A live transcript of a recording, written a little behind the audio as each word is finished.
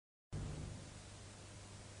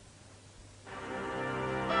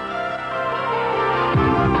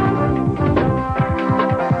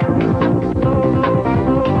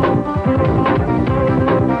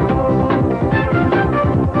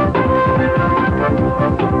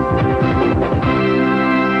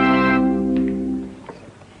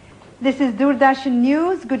This is Doordarshan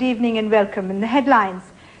News. Good evening and welcome. In the headlines,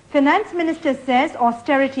 Finance Minister says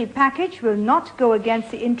austerity package will not go against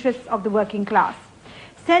the interests of the working class.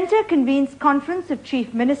 Centre convenes conference of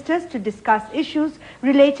chief ministers to discuss issues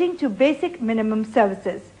relating to basic minimum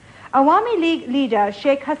services. Awami League leader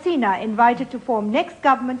Sheikh Hasina invited to form next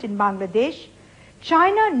government in Bangladesh.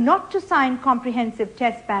 China not to sign comprehensive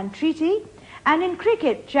test ban treaty. And in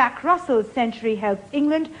cricket, Jack Russell's century helps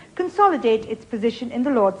England consolidate its position in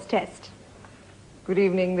the Lord's Test. Good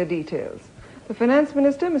evening. The details. The Finance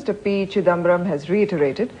Minister, Mr. P. Chidambaram, has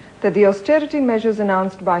reiterated that the austerity measures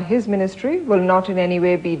announced by his ministry will not in any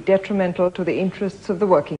way be detrimental to the interests of the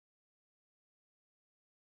working